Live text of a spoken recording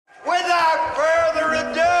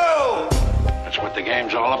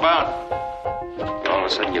game's all about. All of a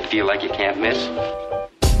sudden you feel like you can't miss.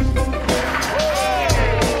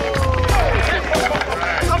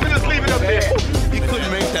 Something just leave it up there. You couldn't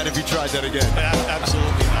make that if you tried that again.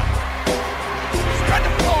 Absolutely not. Spread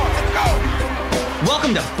the floor. Let's go.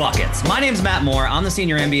 Welcome to Buckets. My name's Matt Moore. I'm the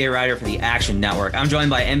senior NBA writer for the Action Network. I'm joined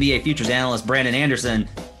by NBA futures analyst Brandon Anderson.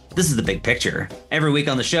 This is the big picture. Every week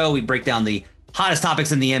on the show, we break down the hottest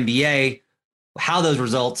topics in the NBA, how those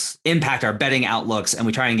results impact our betting outlooks, and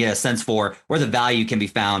we try and get a sense for where the value can be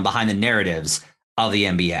found behind the narratives of the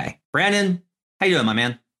NBA. Brandon, how you doing, my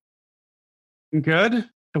man? Good.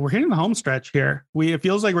 We're hitting the home stretch here. It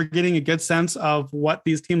feels like we're getting a good sense of what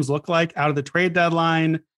these teams look like out of the trade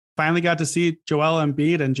deadline. Finally got to see Joel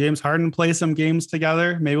Embiid and James Harden play some games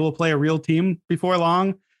together. Maybe we'll play a real team before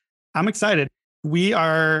long. I'm excited. We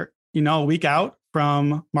are, a week out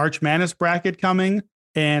from March Madness bracket coming.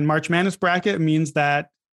 And March Madness bracket means that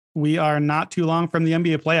we are not too long from the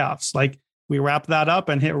NBA playoffs. Like, we wrap that up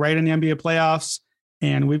and hit right in the NBA playoffs.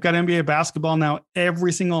 And we've got NBA basketball now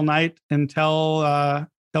every single night until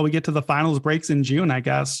we get to the finals breaks in June, I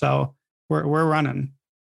guess. So we're running.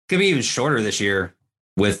 Could be even shorter this year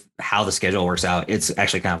with how the schedule works out. It's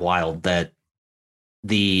actually kind of wild that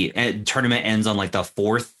the tournament ends on like the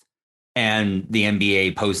 4th and the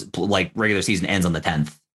NBA regular season ends on the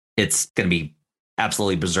 10th. It's going to be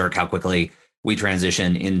absolutely berserk how quickly we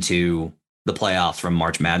transition into the playoffs from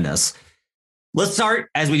March Madness. Let's start,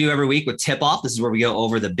 as we do every week, with tip-off. This is where we go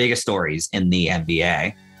over the biggest stories in the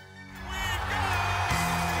NBA.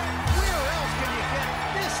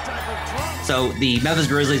 So the Memphis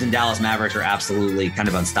Grizzlies and Dallas Mavericks are absolutely kind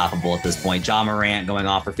of unstoppable at this point. Ja Morant going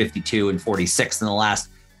off for 52 and 46 in the last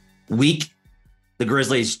week. The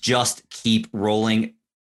Grizzlies just keep rolling.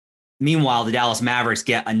 Meanwhile, the Dallas Mavericks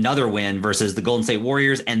get another win versus the Golden State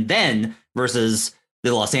Warriors and then versus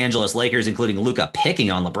the Los Angeles Lakers, including Luka picking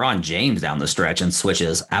on LeBron James down the stretch and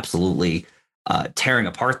switches, absolutely tearing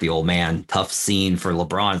apart the old man. Tough scene for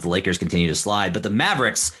LeBron as the Lakers continue to slide. But the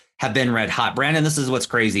Mavericks have been red hot. Brandon, this is what's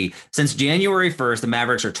crazy. Since January 1st, the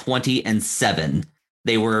Mavericks are 20-7.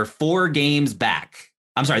 They were 4 games back.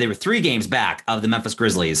 They were 3 games back of the Memphis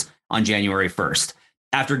Grizzlies on January 1st.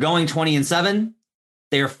 After going 20-7,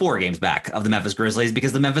 they are 4 games back of the Memphis Grizzlies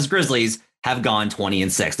because the Memphis Grizzlies have gone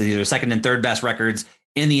 20-6. These are second and third best records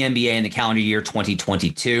in the NBA in the calendar year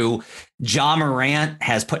 2022. Ja Morant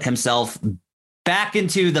has put himself back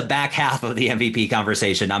into the back half of the MVP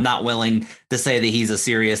conversation. I'm not willing to say that he's a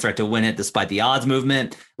serious threat to win it despite the odds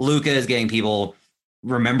movement. Luka is getting people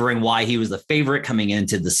remembering why he was the favorite coming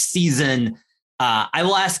into the season. I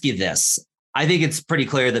will ask you this. I think it's pretty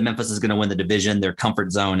clear that Memphis is going to win the division. Their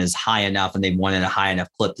comfort zone is high enough, and they've won in a high enough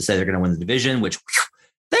clip to say they're going to win the division, which,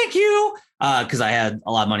 thank you, because I had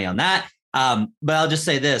a lot of money on that. But I'll just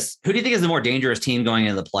say this. Who do you think is the more dangerous team going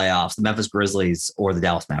into the playoffs, the Memphis Grizzlies or the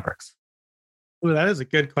Dallas Mavericks? Well, that is a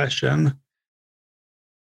good question.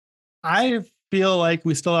 I feel like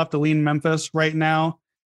we still have to lean Memphis right now.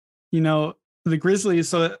 The Grizzlies,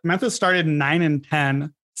 so Memphis started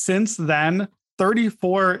 9-10. Since then,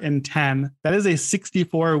 34-10. That is a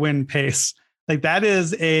 64 win pace. Like, that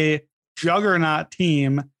is a juggernaut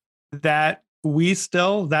team that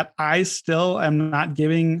I still am not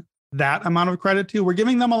giving that amount of credit to. We're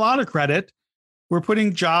giving them a lot of credit. We're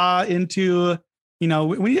putting Ja into, we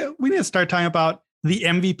need to start talking about the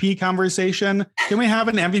MVP conversation. Can we have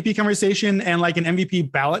an MVP conversation and like an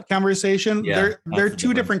MVP ballot conversation? Yeah, they're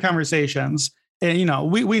two different conversations. And,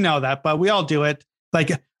 we know that, but we all do it. Like,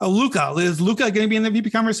 Luka, is Luka going to be in the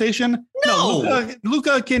MVP conversation? No.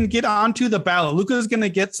 Luka can get onto the ballot. Luka is going to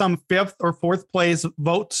get some 5th or 4th place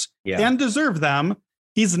votes and deserve them.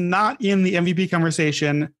 He's not in the MVP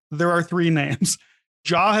conversation. There are 3 names.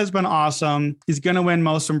 Ja has been awesome. He's going to win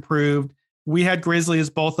most improved. We had Grizzlies,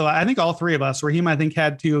 I think all 3 of us, Raheem, I think,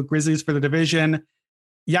 had 2 Grizzlies for the division.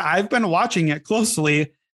 Yeah, I've been watching it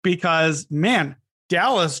closely because, man,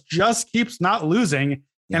 Dallas just keeps not losing.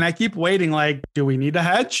 And I keep waiting, like, do we need to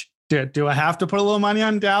hedge? Do I have to put a little money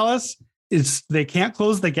on Dallas? They can't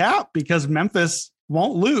close the gap because Memphis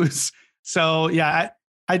won't lose. So, yeah,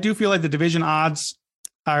 I do feel like the division odds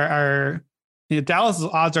are Dallas's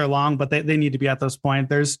odds are long, but they need to be at this point.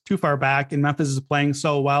 There's too far back, and Memphis is playing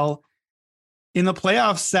so well. In the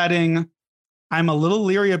playoff setting, I'm a little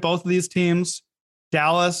leery of both of these teams.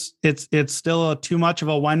 Dallas, it's still too much of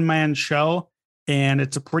a one-man show. And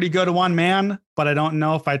it's a pretty good one man, but I don't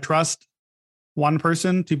know if I trust one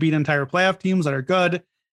person to beat entire playoff teams that are good.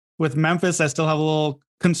 With Memphis, I still have a little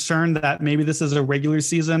concern that maybe this is a regular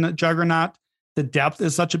season juggernaut. The depth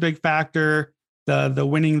is such a big factor. The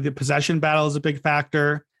winning the possession battle is a big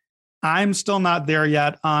factor. I'm still not there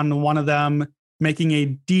yet on one of them making a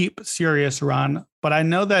deep, serious run. But I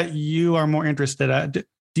know that you are more interested.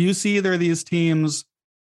 Do you see either of these teams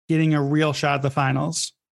getting a real shot at the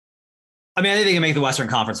finals? I mean, I think they can make the Western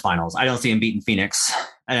Conference Finals. I don't see them beating Phoenix,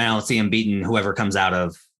 and I don't see them beating whoever comes out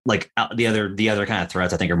of the other kind of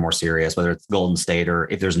threats. I think are more serious, whether it's Golden State or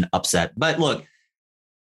if there's an upset. But look,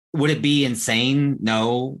 would it be insane?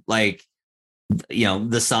 No,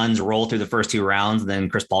 the Suns roll through the first 2 rounds, and then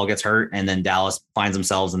Chris Paul gets hurt, and then Dallas finds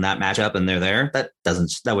themselves in that matchup, and they're there.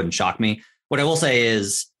 That wouldn't shock me. What I will say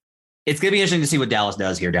is, it's going to be interesting to see what Dallas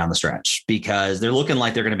does here down the stretch, because they're looking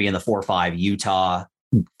like they're going to be in the 4-5 Utah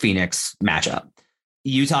Phoenix matchup.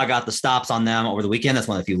 Utah got the stops on them over the weekend. That's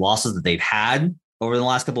one of the few losses that they've had over the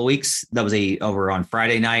last couple of weeks. That was over on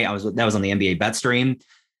Friday night. That was on the NBA bet stream.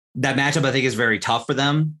 That matchup, I think, is very tough for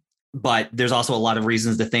them, but there's also a lot of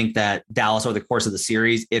reasons to think that Dallas over the course of the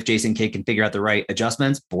series, if Jason Kidd can figure out the right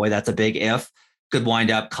adjustments, boy, that's a big if, could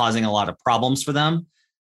wind up causing a lot of problems for them.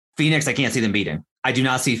 Phoenix, I can't see them beating. I do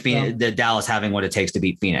not see the Dallas having what it takes to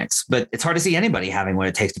beat Phoenix, but it's hard to see anybody having what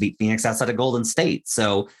it takes to beat Phoenix outside of Golden State.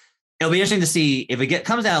 So it'll be interesting to see if it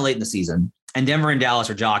comes down late in the season and Denver and Dallas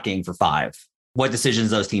are jockeying for 5, what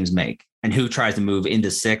decisions those teams make and who tries to move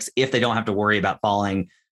into 6 if they don't have to worry about falling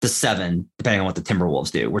to 7, depending on what the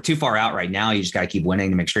Timberwolves do. We're too far out right now. You just got to keep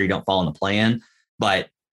winning to make sure you don't fall in the play-in. But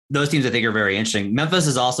those teams I think are very interesting. Memphis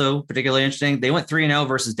is also particularly interesting. They went 3-0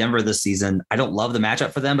 versus Denver this season. I don't love the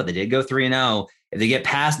matchup for them, but they did go 3-0. If they get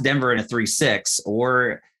past Denver in a 3-6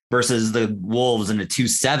 or versus the Wolves in a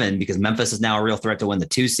 2-7, because Memphis is now a real threat to win the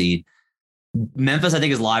 2 seed, Memphis, I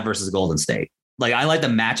think, is live versus Golden State. I like the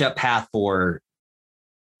matchup path for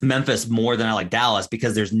Memphis more than I like Dallas,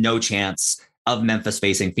 because there's no chance of Memphis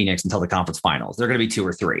facing Phoenix until the conference finals. They're going to be 2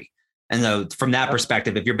 or 3. And so from that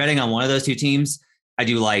perspective, if you're betting on one of those 2 teams, I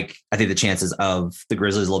think the chances of the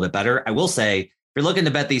Grizzlies a little bit better. I will say, if you're looking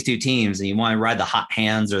to bet these 2 teams and you want to ride the hot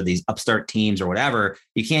hands or these upstart teams or whatever,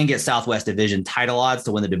 you can get Southwest Division title odds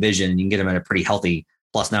to win the division. And you can get them at a pretty healthy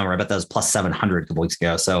plus number. I bet that was plus 700 a couple weeks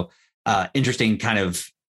ago. So interesting kind of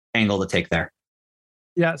angle to take there.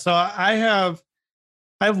 Yeah. So I have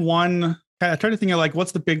one. I try to think of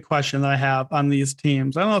what's the big question that I have on these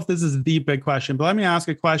teams. I don't know if this is the big question, but let me ask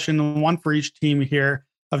a question, one for each team here,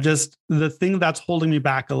 of just the thing that's holding me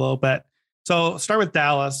back a little bit. So start with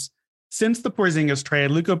Dallas. Since the Porzingis trade,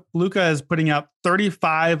 Luka is putting up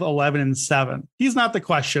 35, 11, and 7. He's not the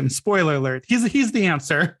question. Spoiler alert. He's the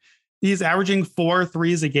answer. He's averaging 4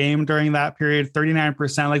 threes a game during that period,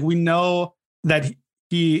 39%. We know that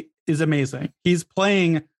he is amazing. He's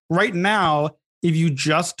playing right now. If you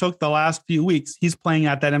just took the last few weeks, he's playing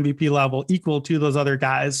at that MVP level, equal to those other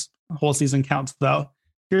guys. Whole season counts, though.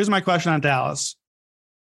 Here's my question on Dallas.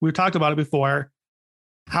 We've talked about it before.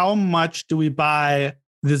 How much do we buy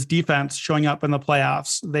this defense showing up in the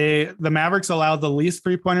playoffs? The Mavericks allowed the least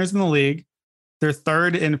 3-pointers in the league. They're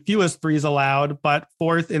 3rd in fewest threes allowed, but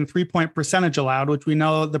 4th in 3-point percentage allowed, which we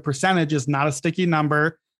know the percentage is not a sticky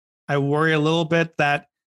number. I worry a little bit that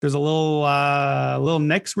there's a little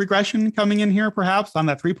Knicks regression coming in here, perhaps on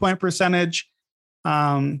that 3-point percentage.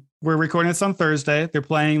 We're recording this on Thursday. They're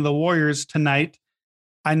playing the Warriors tonight.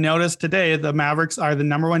 I noticed today the Mavericks are the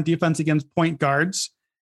number 1 defense against point guards.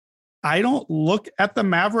 I don't look at the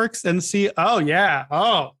Mavericks and see,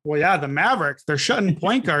 the Mavericks, they're shutting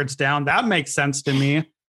point guards down. That makes sense to me.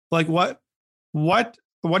 What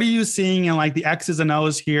are you seeing in the X's and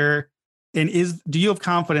O's here? And do you have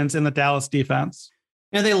confidence in the Dallas defense?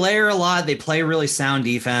 They layer a lot. They play really sound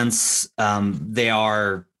defense.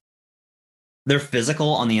 They're physical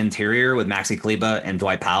on the interior with Maxi Kleber and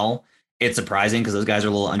Dwight Powell. It's surprising because those guys are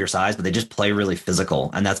a little undersized, but they just play really physical.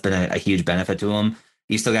 And that's been a huge benefit to them.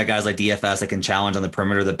 You still got guys like DFS that can challenge on the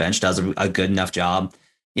perimeter. The bench does a good enough job.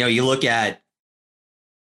 You look at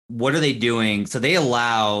what are they doing? So they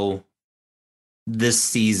allow this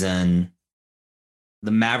season,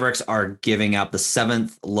 the Mavericks are giving up the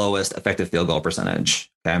 7th lowest effective field goal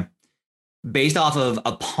percentage. Okay. Based off of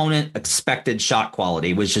opponent expected shot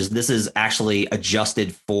quality, this is actually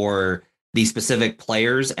adjusted for the specific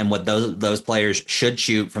players and what those players should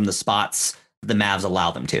shoot from the spots the Mavs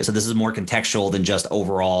allow them to. So this is more contextual than just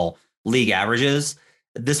overall league averages.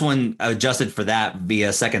 This one adjusted for that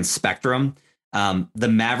via second spectrum. The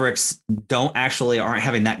Mavericks aren't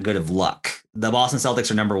having that good of luck. The Boston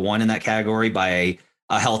Celtics are number 1 in that category by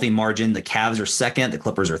a healthy margin. The Cavs are 2nd. The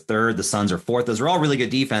Clippers are 3rd. The Suns are 4th. Those are all really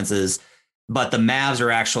good defenses, but the Mavs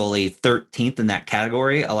are actually 13th in that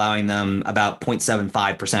category, allowing them about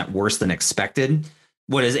 0.75% worse than expected.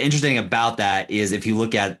 What is interesting about that is if you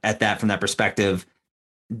look at that from that perspective,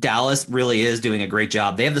 Dallas really is doing a great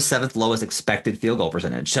job. They have the 7th lowest expected field goal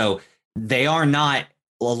percentage. So they are not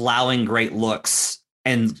allowing great looks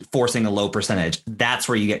and forcing a low percentage. That's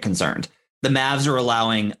where you get concerned. The Mavs are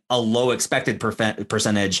allowing a low expected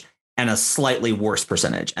percentage and a slightly worse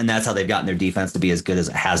percentage. And that's how they've gotten their defense to be as good as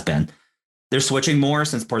it has been. They're switching more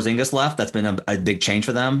since Porzingis left. That's been a big change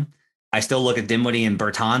for them. I still look at Dinwiddie and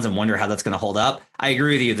Bertans and wonder how that's going to hold up. I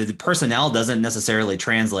agree with you. The personnel doesn't necessarily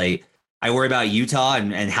translate. I worry about Utah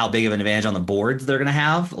and how big of an advantage on the boards they're going to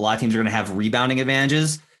have. A lot of teams are going to have rebounding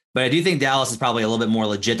advantages. But I do think Dallas is probably a little bit more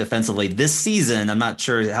legit defensively this season. I'm not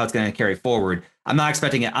sure how it's going to carry forward. I'm not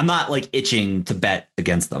expecting it. I'm not like itching to bet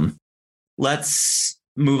against them. Let's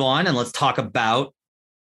move on and let's talk about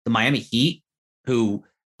the Miami Heat, who,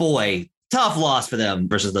 boy, tough loss for them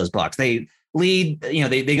versus those Bucks. They lead,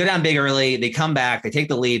 they go down big early. They come back. They take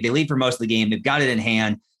the lead. They lead for most of the game. They've got it in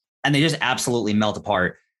hand, and they just absolutely melt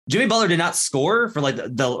apart. Jimmy Butler did not score for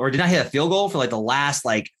did not hit a field goal for the last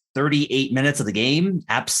 38 minutes of the game.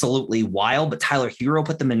 Absolutely wild. But Tyler Hero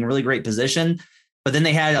put them in really great position. But then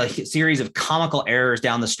they had a series of comical errors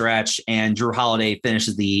down the stretch, and Drew Holiday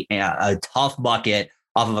finishes a tough bucket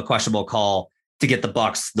off of a questionable call to get the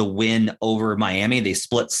Bucks the win over Miami. They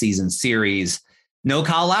split season series. No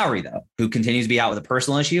Kyle Lowry, though, who continues to be out with a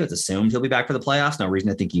personal issue. It's assumed he'll be back for the playoffs. No reason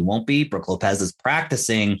to think he won't be. Brook Lopez is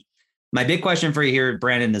practicing. My big question for you here,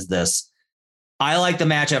 Brandon, is this. I like the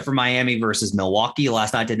matchup for Miami versus Milwaukee.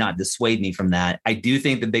 Last night did not dissuade me from that. I do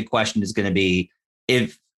think the big question is going to be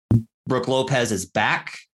if Brook Lopez is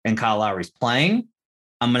back and Kyle Lowry's playing,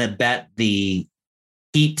 I'm going to bet the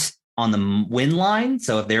Heat on the win line.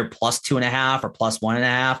 So if they're +2.5 or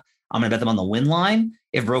 +1.5, I'm going to bet them on the win line.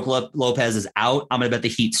 If Brook Lopez is out, I'm going to bet the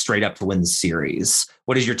Heat straight up to win the series.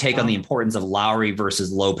 What is your take on the importance of Lowry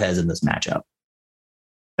versus Lopez in this matchup?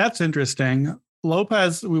 That's interesting.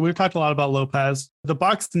 Lopez, we've talked a lot about Lopez. The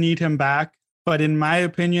Bucks need him back, but in my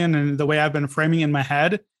opinion, and the way I've been framing in my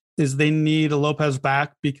head, is they need Lopez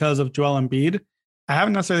back because of Joel Embiid. I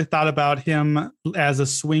haven't necessarily thought about him as a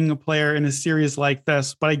swing player in a series like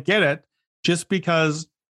this, but I get it just because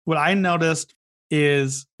what I noticed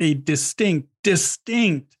is a distinct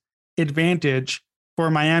advantage for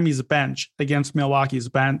Miami's bench against Milwaukee's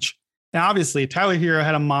bench. And obviously, Tyler Hero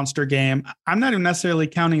had a monster game. I'm not even necessarily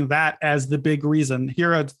counting that as the big reason.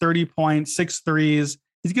 Hero had 30 points, 6 threes.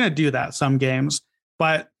 He's going to do that some games.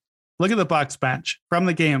 But look at the Bucks bench from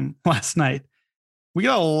the game last night. We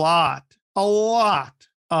got a lot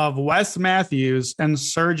of Wes Matthews and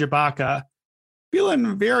Serge Ibaka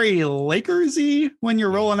feeling very Lakersy when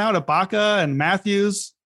you're rolling out Ibaka and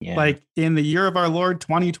Matthews. Yeah. Like in the year of our Lord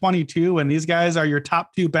 2022, and these guys are your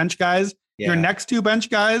top 2 bench guys. Yeah. Your next 2 bench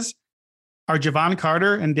guys are Javon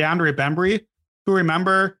Carter and DeAndre Bembry, who,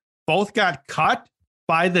 remember, both got cut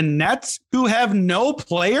by the Nets, who have no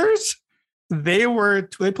players. They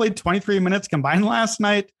played 23 minutes combined last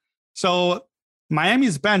night. So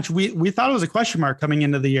Miami's bench, we thought it was a question mark coming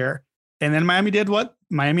into the year. And then Miami did what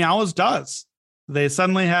Miami always does. They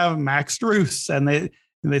suddenly have Max Strus, and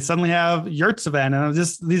they suddenly have Yurtseven, and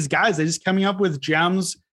just these guys, they just coming up with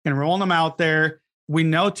gems and rolling them out there. We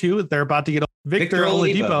know too that they're about to get Victor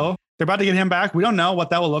Oladipo. They're about to get him back. We don't know what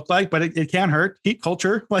that will look like, but it can't hurt. Heat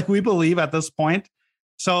culture, like we believe at this point.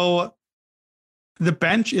 So the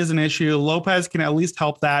bench is an issue. Lopez can at least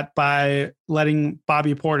help that by letting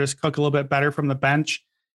Bobby Portis cook a little bit better from the bench.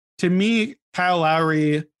 To me, Kyle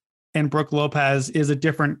Lowry and Brook Lopez is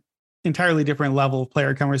a entirely different level of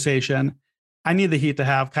player conversation. I need the Heat to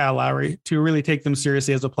have Kyle Lowry to really take them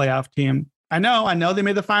seriously as a playoff team. I know they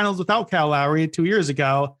made the finals without Kyle Lowry 2 years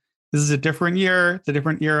ago. This is a different year. It's a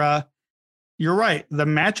different era. You're right. The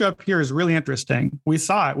matchup here is really interesting. We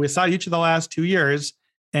saw it. We saw it each of the last 2 years,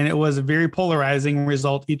 and it was a very polarizing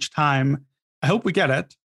result each time. I hope we get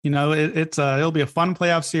it. It'll be a fun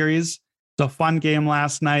playoff series. It's a fun game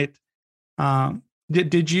last night.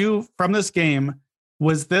 Did you, from this game,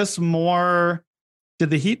 was this more,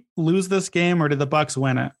 did the Heat lose this game or did the Bucks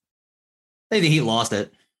win it? I think the Heat lost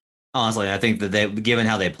it. Honestly, I think that given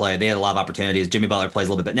how they played, they had a lot of opportunities. Jimmy Butler plays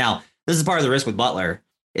a little bit, but now this is part of the risk with Butler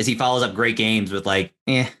is he follows up great games with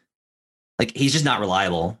he's just not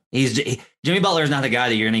reliable. Jimmy Butler is not the guy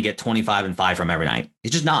that you're going to get 25 and 5 from every night.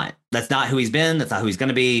 He's just not. That's not who he's been. That's not who he's going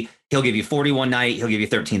to be. He'll give you 40 one night. He'll give you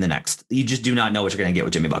 13 the next. You just do not know what you're going to get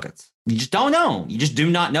with Jimmy Buckets. You just don't know. You just do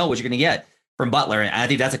not know what you're going to get from Butler. And I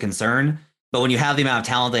think that's a concern. But when you have the amount of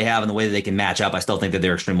talent they have and the way that they can match up, I still think that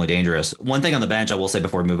they're extremely dangerous. One thing on the bench I will say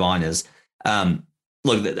before we move on is,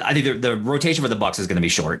 look, I think the rotation for the Bucks is going to be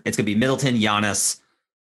short. It's going to be Middleton, Giannis,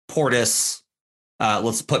 Portis.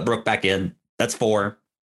 Let's put Brook back in. That's 4.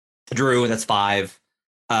 Drew, that's 5.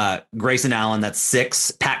 Grayson Allen, that's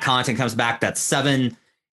 6. Pat Connaughton comes back, that's 7.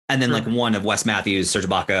 And then one of Wes Matthews, Serge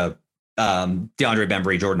Ibaka, DeAndre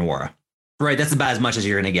Bembry, Jordan Nwora. Right. That's about as much as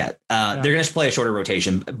you're going to get. They're going to play a shorter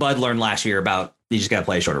rotation. Bud learned last year about you just got to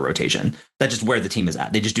play a shorter rotation. That's just where the team is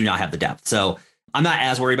at. They just do not have the depth. So I'm not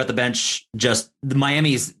as worried about the bench. Just the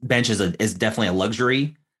Miami's bench is definitely a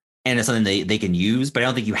luxury and it's something they can use, but I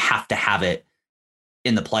don't think you have to have it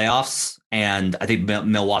in the playoffs. And I think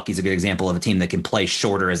Milwaukee's a good example of a team that can play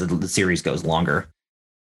shorter as the series goes longer.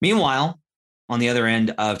 Meanwhile, on the other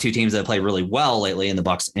end of two teams that play really well lately in the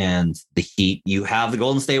Bucks and the Heat, you have the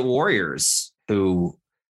Golden State Warriors, who,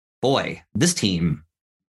 boy, this team,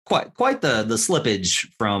 quite the slippage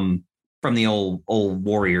from the old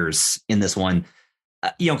Warriors in this one.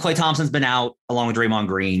 Klay Thompson's been out along with Draymond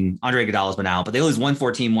Green. Andre Iguodala's been out, but they lose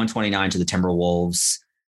 114-129 to the Timberwolves.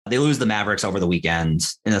 They lose the Mavericks over the weekend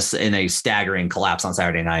in a staggering collapse on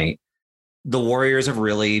Saturday night. The Warriors have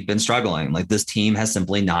really been struggling. Like, this team has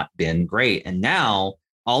simply not been great. And now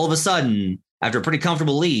all of a sudden, after a pretty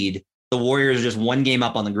comfortable lead, the Warriors are just one game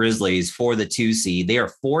up on the Grizzlies for the 2 seed. They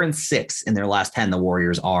are 4-6 in their last 10. The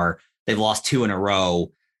Warriors are. They've lost 2 in a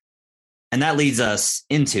row. And that leads us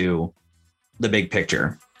into the big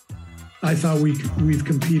picture. I thought we've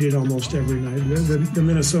competed almost every night. The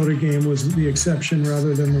Minnesota game was the exception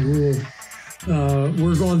rather than the rule.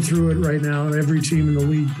 We're going through it right now. Every team in the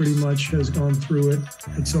league pretty much has gone through it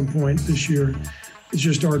at some point this year. It's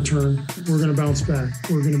just our turn. We're going to bounce back.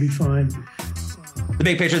 We're going to be fine. The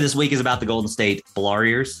big picture this week is about the Golden State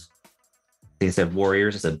Warriors. They said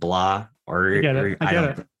Warriors. I said blah. I get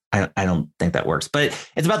it. I don't think that works, but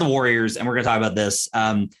it's about the Warriors, and we're going to talk about this.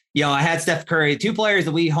 I had Steph Curry. 2 players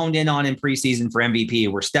that we honed in on in preseason for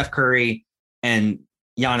MVP were Steph Curry and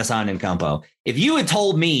Giannis Antetokounmpo. If you had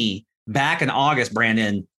told me back in August,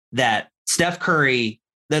 Brandon, that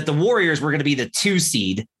that the Warriors were going to be the 2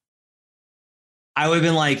 seed, I would have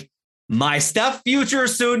been like, my Steph future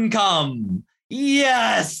soon come.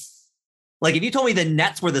 Yes. Like, if you told me the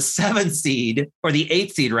Nets were the 7th seed or the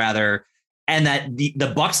 8th seed rather, and that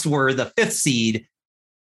the Bucks were the 5th seed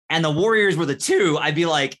and the Warriors were the 2, I'd be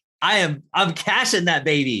like, I'm cashing that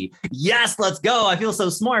baby. Yes, let's go. I feel so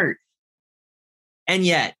smart. And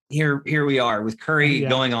yet here we are with Curry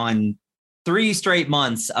going on 3 straight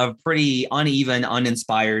months of pretty uneven,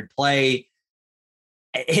 uninspired play.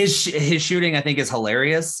 His shooting, I think, is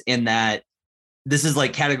hilarious in that this is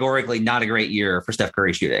like categorically not a great year for Steph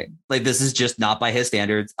Curry shooting. Like, this is just not by his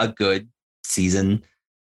standards a good season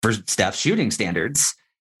for Steph's shooting standards.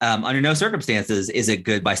 Under no circumstances is it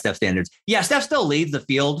good by Steph standards. Yeah, Steph still leads the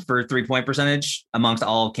field for 3-point percentage amongst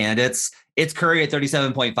all candidates. It's Curry at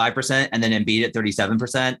 37.5% and then Embiid at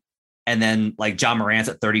 37%. And then like Ja Morant's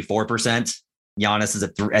at 34%. Giannis is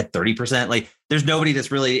at 30%. Like, there's nobody that's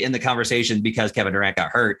really in the conversation because Kevin Durant got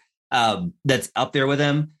hurt that's up there with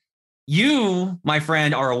him. You, my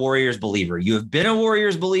friend, are a Warriors believer. You have been a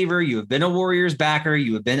Warriors believer. You have been a Warriors backer.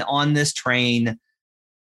 You have been on this train.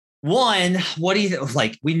 One, what do you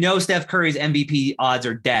like? We know Steph Curry's MVP odds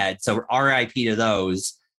are dead, so RIP to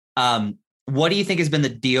those. What do you think has been the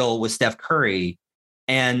deal with Steph Curry?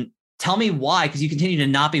 And tell me why, because you continue to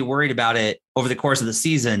not be worried about it over the course of the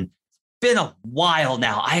season. It's been a while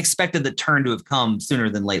now. I expected the turn to have come sooner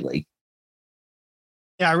than lately.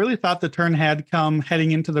 Yeah, I really thought the turn had come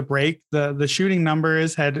heading into the break. The shooting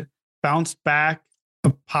numbers had bounced back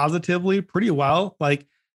positively pretty well. Like,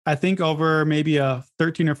 I think over maybe a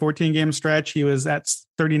 13 or 14 game stretch, he was at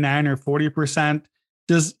 39 or 40%.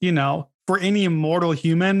 Just, for any mortal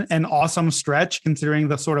human, an awesome stretch considering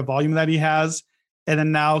the sort of volume that he has. And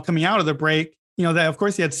then now coming out of the break, that of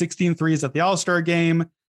course he had 16 threes at the All-Star game.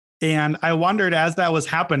 And I wondered as that was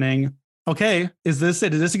happening, okay, is this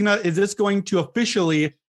it? Is this going to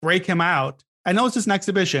officially break him out? I know it's just an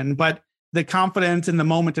exhibition, but the confidence in the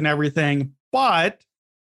moment and everything. But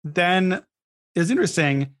then is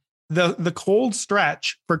interesting. The cold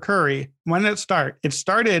stretch for Curry, when did it start? It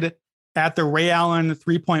started at the Ray Allen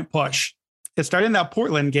 3-point push. It started in that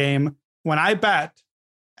Portland game when I bet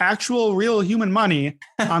actual real human money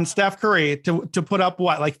on Steph Curry to put up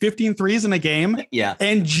 15 threes in a game. Yeah.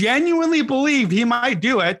 And genuinely believed he might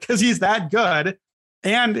do it because he's that good.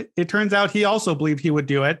 And it turns out he also believed he would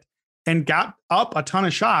do it and got up a ton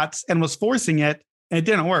of shots and was forcing it, and it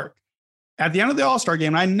didn't work. At the end of the All-Star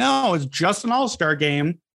game, I know it's just an All-Star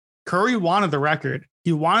game, Curry wanted the record.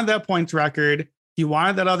 He wanted that points record. He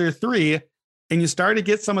wanted that other 3. And you started to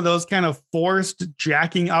get some of those kind of forced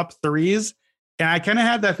jacking up threes. And I kind of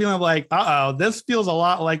had that feeling of like, this feels a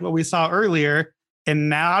lot like what we saw earlier. And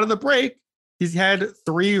now out of the break, he's had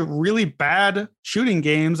 3 really bad shooting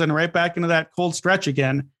games and right back into that cold stretch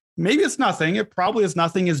again. Maybe it's nothing. It probably is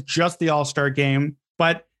nothing. It's just the All-Star game.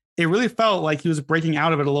 But it really felt like he was breaking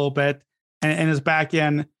out of it a little bit and is back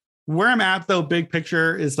in Where I'm at, though, big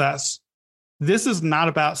picture is this. This is not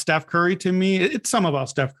about Steph Curry to me. It's some about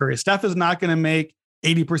Steph Curry. Steph is not going to make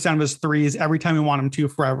 80% of his threes every time we want him to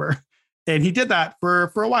forever. And he did that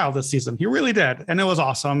for a while this season. He really did. And it was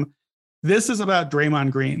awesome. This is about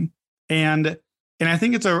Draymond Green. And I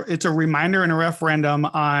think it's a reminder and a referendum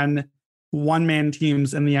on one-man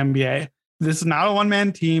teams in the NBA. This is not a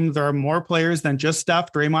one-man team. There are more players than just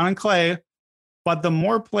Steph, Draymond, and Clay. But the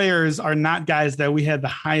more players are not guys that we had the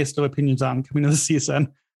highest of opinions on coming into the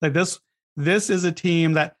season. Like this is a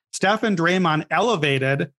team that Steph and Draymond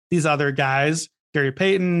elevated these other guys, Gary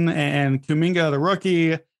Payton and Kuminga, the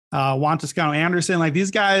rookie, Juan Toscano Anderson. Like these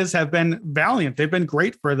guys have been valiant. They've been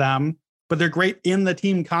great for them, but they're great in the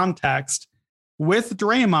team context. With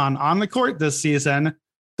Draymond on the court this season,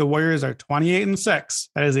 the Warriors are 28-6.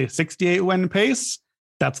 That is a 68 win pace.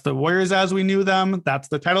 That's the Warriors as we knew them. That's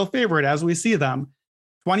the title favorite as we see them.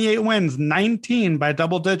 28 wins, 19 by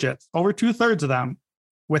double digits, over 2/3 of them.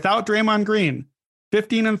 Without Draymond Green,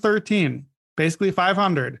 15-13, basically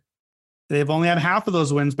 500. They've only had half of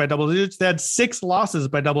those wins by double digits. They had 6 losses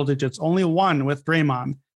by double digits, only 1 with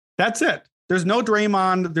Draymond. That's it. There's no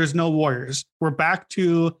Draymond. There's no Warriors. We're back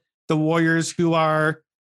to the Warriors who are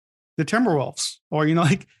the Timberwolves, or,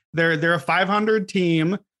 like they're a 500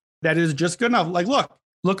 team that is just good enough. Like,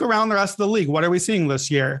 look around the rest of the league. What are we seeing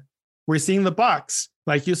this year? We're seeing the Bucks,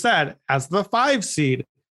 like you said, as the 5 seed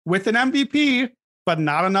with an MVP, but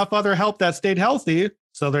not enough other help that stayed healthy.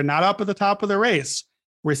 So they're not up at the top of the race.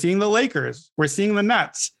 We're seeing the Lakers. We're seeing the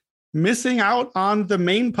Nets missing out on the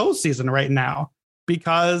main postseason right now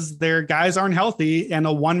because their guys aren't healthy and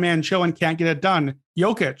a one-man show and can't get it done.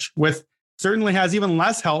 Jokic certainly has even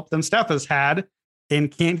less help than Steph has had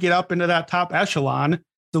and can't get up into that top echelon.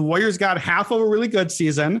 The Warriors got half of a really good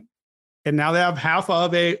season, and now they have half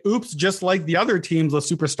of a oops, just like the other teams, the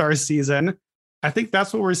superstar season. I think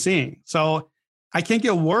that's what we're seeing. So I can't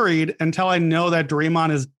get worried until I know that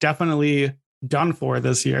Draymond is definitely done for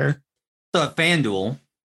this year. So at FanDuel,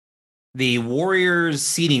 the Warriors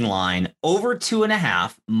seeding line over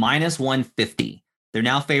 2.5 -150. They're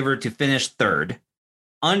now favored to finish third.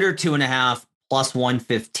 Under 2.5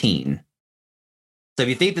 +115. So if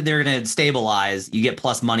you think that they're going to stabilize, you get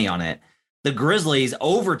plus money on it. The Grizzlies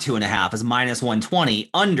over 2.5 is -120.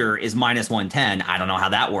 Under is -110. I don't know how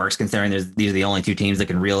that works, considering these are the only 2 teams that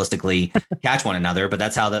can realistically catch one another. But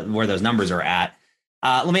that's where those numbers are at.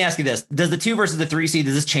 Let me ask you this: does the 2 versus the 3 seed,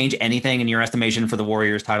 does this change anything in your estimation for the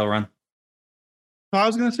Warriors title run? Well, I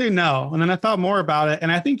was going to say no, and then I thought more about it,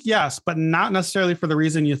 and I think yes, but not necessarily for the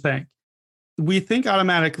reason you think. We think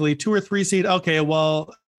automatically 2 or 3 seed. Okay,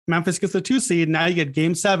 well, Memphis gets the 2 seed. Now you get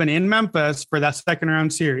Game 7 in Memphis for that second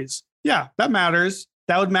round series. Yeah, that matters.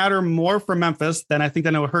 That would matter more for Memphis than I think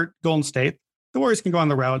that it would hurt Golden State. The Warriors can go on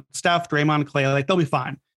the road. Steph, Draymond, Clay, they'll be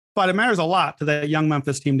fine. But it matters a lot to the young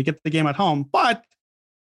Memphis team to get the game at home. But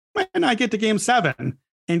might not get to Game 7.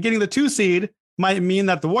 And getting the 2 seed might mean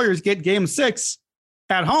that the Warriors get Game 6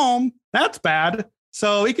 at home. That's bad.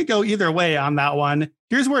 So it could go either way on that one.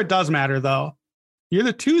 Here's where it does matter, though. You're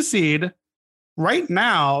the 2 seed. Right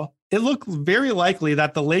now, it looks very likely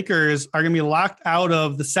that the Lakers are going to be locked out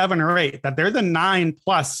of the 7 or 8, that they're the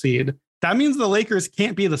 9+ seed. That means the Lakers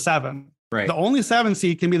can't be the 7. Right. The only 7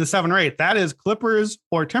 seed can be the 7 or 8. That is Clippers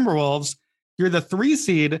or Timberwolves. You're the 3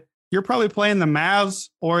 seed. You're probably playing the Mavs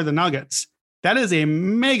or the Nuggets. That is a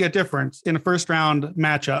mega difference in a first round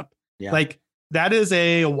matchup. Yeah. Like that is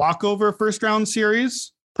a walkover first round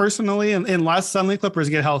series, personally, unless suddenly Clippers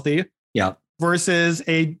get healthy. Yeah. Versus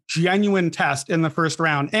a genuine test in the first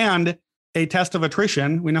round and a test of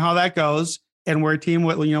attrition. We know how that goes. And we're a team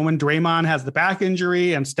with, when Draymond has the back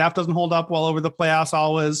injury and Steph doesn't hold up well over the playoffs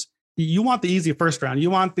always, you want the easy first round.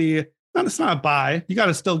 You want it's not a bye. You got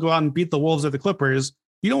to still go out and beat the Wolves or the Clippers.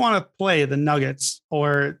 You don't want to play the Nuggets,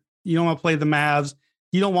 or you don't want to play the Mavs.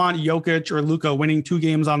 You don't want Jokic or Luka winning 2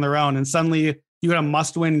 games on their own, and suddenly you got a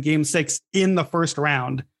must-win Game 6 in the first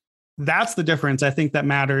round. That's the difference, I think, that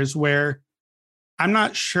matters, where I'm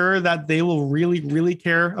not sure that they will really, really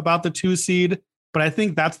care about the 2 seed, but I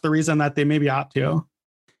think that's the reason that they maybe opt to.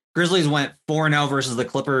 Grizzlies went 4-0 versus the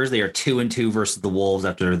Clippers. They are 2-2 versus the Wolves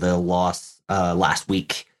after the loss last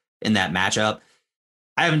week in that matchup.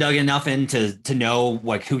 I haven't dug enough in to know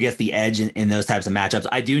who gets the edge in those types of matchups.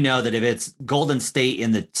 I do know that if it's Golden State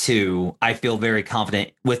in the 2, I feel very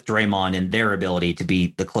confident with Draymond and their ability to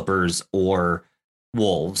beat the Clippers or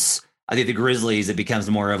Wolves. I think the Grizzlies, it becomes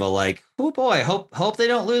more of a oh boy, hope they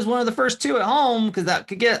don't lose one of the first 2 at home, because that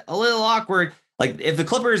could get a little awkward. Like if the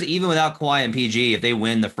Clippers, even without Kawhi and PG, if they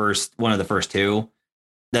win one of the first 2,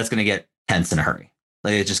 that's going to get tense in a hurry.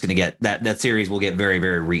 Like it's just going to get that series will get very,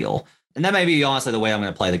 very real. And that may be honestly the way I'm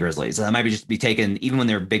going to play the Grizzlies. I might be just be taking, even when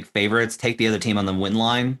they're big favorites, take the other team on the win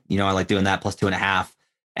line. I like doing that plus 2.5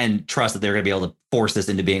 and trust that they're going to be able to force this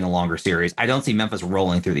into being a longer series. I don't see Memphis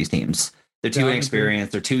rolling through these teams. They're too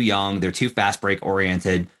inexperienced. They're too young. They're too fast break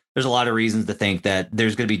oriented. There's a lot of reasons to think that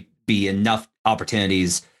there's going to be enough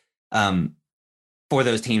opportunities for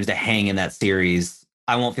those teams to hang in that series.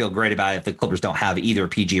 I won't feel great about it if the Clippers don't have either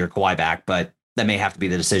PG or Kawhi back, but that may have to be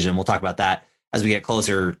the decision. We'll talk about that as we get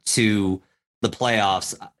closer to the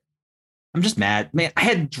playoffs. I'm just mad, man. I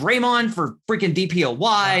had Draymond for freaking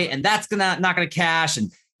DPOY, and that's not gonna cash,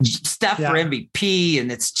 and Steph for MVP,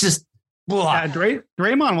 and it's just. Yeah,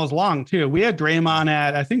 Draymond was long too. We had Draymond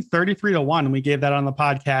at I think 33-1, and we gave that on the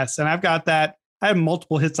podcast. And I've got that. I have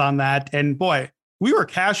multiple hits on that, and boy, we were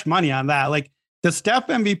cash money on that. Like the Steph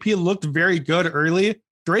MVP looked very good early.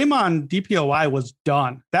 Draymond DPOY was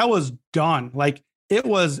done. That was done. Like it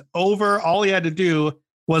was over. All he had to do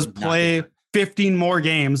was play 15 more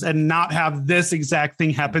games and not have this exact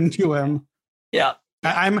thing happen to him. Yeah.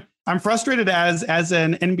 I'm frustrated as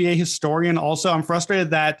an NBA historian. Also, I'm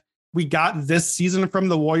frustrated that we got this season from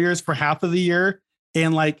the Warriors for half of the year.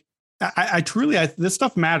 And like, I truly, this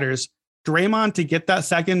stuff matters. Draymond to get that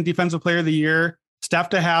second defensive player of the year, Steph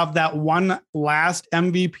to have that one last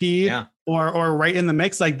MVP or right in the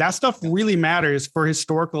mix. Like that stuff really matters for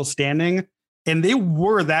historical standing. And they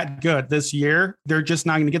were that good this year. They're just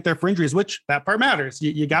not going to get there for injuries, which that part matters.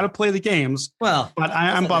 You got to play the games. Well, but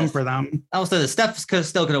I'm bummed for them. Also, Steph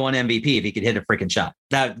still could have won MVP if he could hit a freaking shot.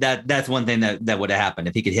 That's one thing that would have happened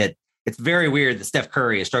if he could hit. It's very weird that Steph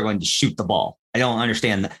Curry is struggling to shoot the ball. I don't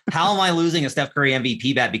understand that. How am I losing a Steph Curry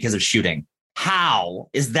MVP bet because of shooting? How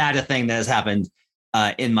is that a thing that has happened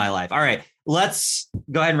in my life? All right, let's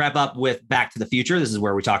go ahead and wrap up with Back to the Future. This is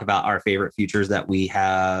where we talk about our favorite futures that we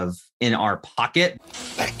have in our pocket.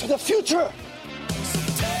 Back to the future.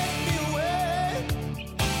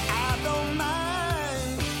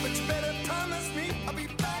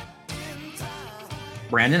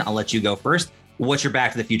 Brandon, I'll let you go first. What's your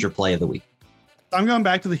Back to the Future play of the week? I'm going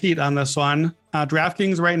back to the Heat on this one.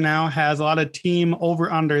 DraftKings right now has a lot of team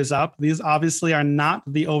over-unders up. These obviously are not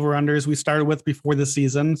the over-unders we started with before the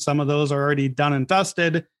season. Some of those are already done and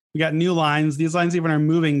dusted. We got new lines. These lines even are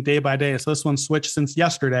moving day by day. So this one switched since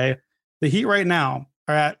yesterday. The Heat right now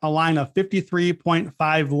are at a line of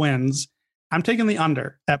 53.5 wins. I'm taking the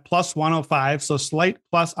under at plus 105. So slight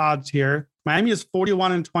plus odds here. Miami is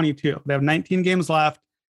 41-22. They have 19 games left.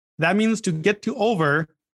 That means to get to over,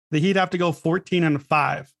 the Heat have to go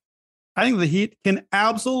 14-5. I think the Heat can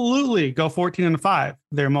absolutely go 14-5.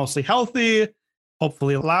 They're mostly healthy.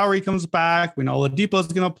 Hopefully Lowry comes back. We know Oladipo is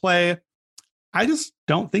going to play. I just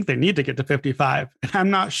don't think they need to get to 55. And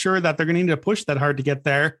I'm not sure that they're going to need to push that hard to get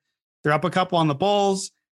there. They're up a couple on the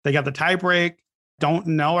Bulls. They got the tie break. Don't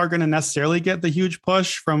know are going to necessarily get the huge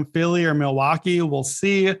push from Philly or Milwaukee. We'll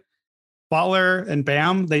see. Butler and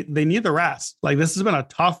Bam, they need the rest. Like this has been a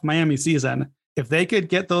tough Miami season. If they could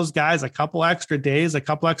get those guys a couple extra days, a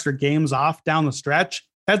couple extra games off down the stretch,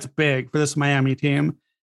 that's big for this Miami team.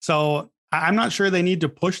 So I'm not sure they need to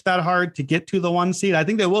push that hard to get to the 1 seed. I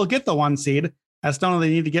think they will get the 1 seed. I still know they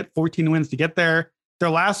need to get 14 wins to get there.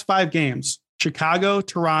 Their last 5 games, Chicago,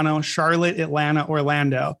 Toronto, Charlotte, Atlanta,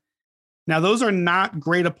 Orlando. Now, those are not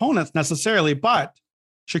great opponents necessarily, but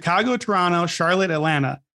Chicago, Toronto, Charlotte,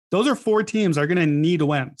 Atlanta, those are 4 teams that are going to need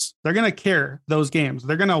wins. They're going to care those games.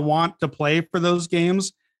 They're going to want to play for those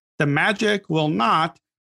games. The Magic will not,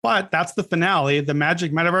 but that's the finale. The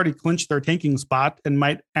Magic might have already clinched their tanking spot and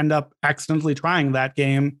might end up accidentally trying that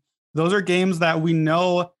game. Those are games that we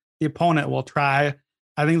know the opponent will try.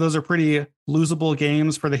 I think those are pretty losable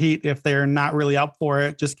games for the Heat if they're not really up for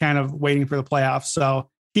it, just kind of waiting for the playoffs. So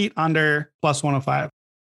Heat under plus 105.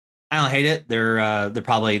 I don't hate it. They're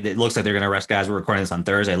probably, it looks like they're going to rest guys. We're recording this on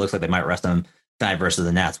Thursday. It looks like they might rest them tonight versus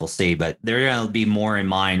the Nets. We'll see, but they're going to be more in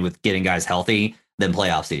mind with getting guys healthy than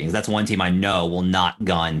playoff seedings. That's one team I know will not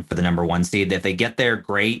gun for the number 1 seed. If they get there,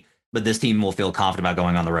 great, but this team will feel confident about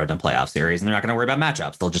going on the road in a playoff series, and they're not going to worry about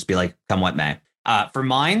matchups. They'll just be like, come what may. For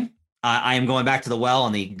mine, I am going back to the well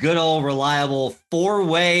on the good old reliable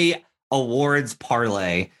 4-way awards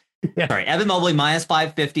parlay. Yeah. Sorry, Evan Mobley minus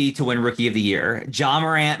 550 to win Rookie of the Year. Ja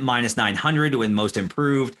Morant minus 900 to win Most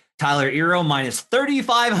Improved. Tyler Hero minus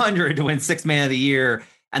 3,500 to win Sixth Man of the Year.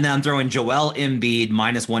 And then I'm throwing Joel Embiid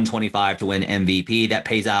minus 125 to win MVP. That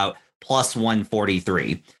pays out plus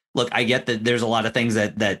 143. Look, I get that there's a lot of things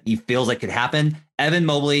that he feels like could happen. Evan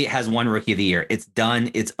Mobley has won Rookie of the Year. It's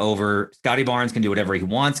done. It's over. Scotty Barnes can do whatever he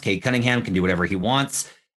wants. Cade Cunningham can do whatever he wants.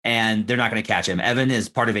 And they're not going to catch him. Evan is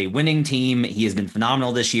part of a winning team. He has been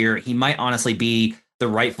phenomenal this year. He might honestly be the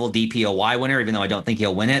rightful DPOY winner, even though I don't think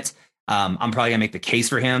he'll win it. I'm probably gonna make the case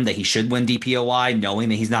for him that he should win DPOY, knowing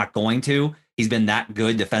that he's not going to. He's been that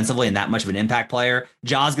good defensively and that much of an impact player.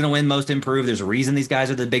 Ja's going to win most improved. There's a reason these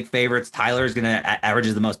guys are the big favorites. Tyler is going to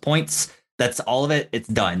average the most points. That's all of it. It's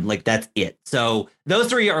done. Like, that's it. So those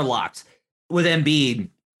three are locked. With Embiid,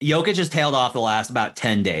 Jokic has tailed off the last about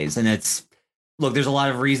 10 days. And look, there's a lot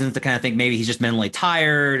of reasons to kind of think maybe he's just mentally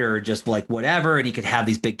tired or just like whatever, and he could have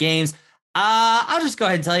these big games. I'll just go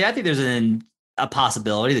ahead and tell you, I think there's a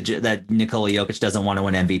possibility that Nikola Jokic doesn't want to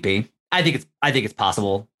win MVP. I think it's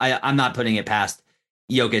possible. I'm not putting it past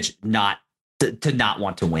Jokic to not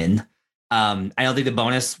want to win. I don't think the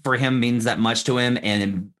bonus for him means that much to him, and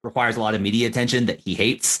it requires a lot of media attention that he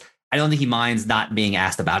hates. I don't think he minds not being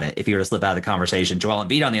asked about it if he were to slip out of the conversation. Joel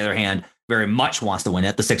Embiid, on the other hand, very much wants to win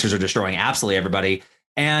it. The Sixers are destroying absolutely everybody.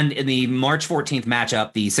 And in the March 14th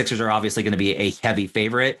matchup, the Sixers are obviously going to be a heavy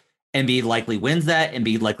favorite. Embiid likely wins that.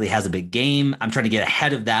 Embiid likely has a big game. I'm trying to get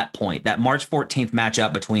ahead of that point. That March 14th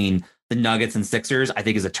matchup between the Nuggets and Sixers, I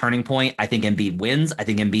think, is a turning point. I think Embiid wins. I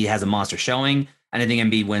think Embiid has a monster showing, and I think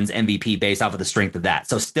Embiid wins MVP based off of the strength of that.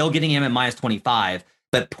 So still getting him at minus 25,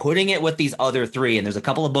 but putting it with these other three, and there's a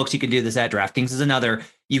couple of books you can do this at. DraftKings is another.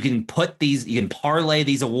 You can parlay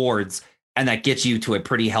these awards, and that gets you to a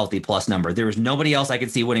pretty healthy plus number. There is nobody else I can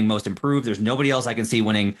see winning most improved. There's nobody else I can see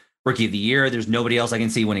winning Rookie of the Year. There's nobody else I can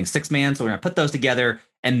see winning six man. So we're going to put those together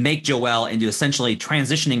and make Joel into essentially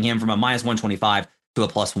transitioning him from a minus 125 to a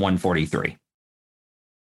plus 143.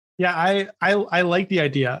 Yeah, I like the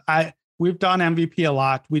idea. We've done MVP a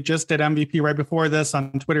lot. We just did MVP right before this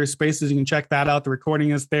on Twitter Spaces. You can check that out. The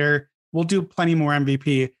recording is there. We'll do plenty more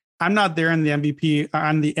MVP. I'm not there in the MVP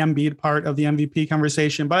on the Embiid part of the MVP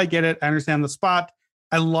conversation, but I get it. I understand the spot.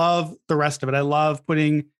 I love the rest of it. I love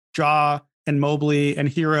putting Ja and Mobley and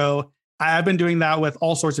Hero. I've been doing that with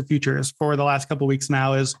all sorts of futures for the last couple of weeks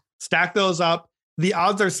now, is stack those up. The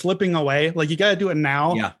odds are slipping away. Like, you got to do it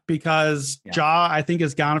now because Ja, I think,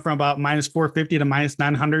 has gone from about minus 450 to minus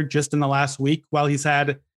 900 just in the last week, while he's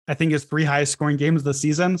had, I think, his 3 highest scoring games of the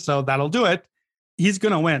season. So that'll do it. He's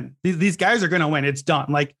going to win. These guys are going to win. It's done.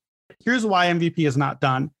 Like, here's why MVP is not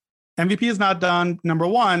done. MVP is not done, number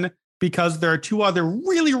one, because there are 2 other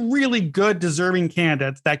really, really good deserving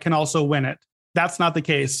candidates that can also win it. That's not the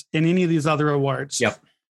case in any of these other awards. Yep.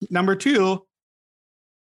 Number 2,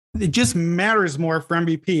 it just matters more for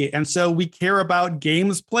MVP. And so we care about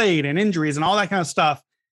games played and injuries and all that kind of stuff.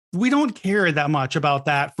 We don't care that much about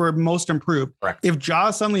that for most improved. Correct. If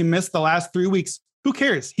Ja suddenly missed the last 3 weeks, who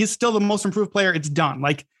cares? He's still the most improved player. It's done.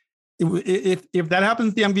 Like, if that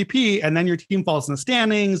happens, the MVP, and then your team falls in the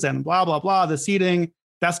standings and blah, blah, blah, the seeding,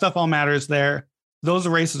 that stuff all matters there. Those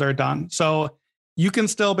races are done. So you can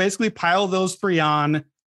still basically pile those 3 on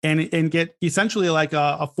and get essentially like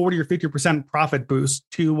a 40 or 50% profit boost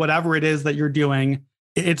to whatever it is that you're doing.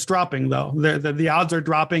 It's dropping, though. The odds are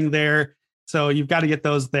dropping there. So you've got to get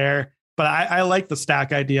those there. But I like the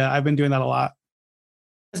stack idea. I've been doing that a lot.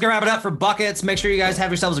 Let's go wrap it up for Buckets. Make sure you guys have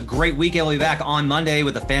yourselves a great weekend. We'll be back on Monday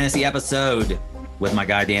with a fantasy episode with my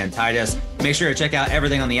guy, Dan Titus. Make sure to check out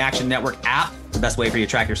everything on the Action Network app. The best way for you to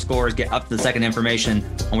track your scores, get up to the second information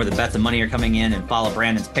on where the bets and money are coming in, and follow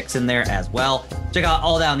Brandon's picks in there as well. Check out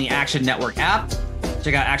all that on the Action Network app.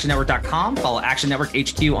 Check out actionnetwork.com. Follow Action Network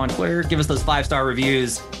HQ on Twitter. Give us those 5-star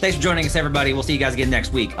reviews. Thanks for joining us, everybody. We'll see you guys again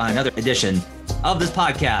next week on another edition of this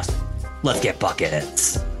podcast. Let's get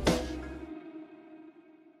buckets.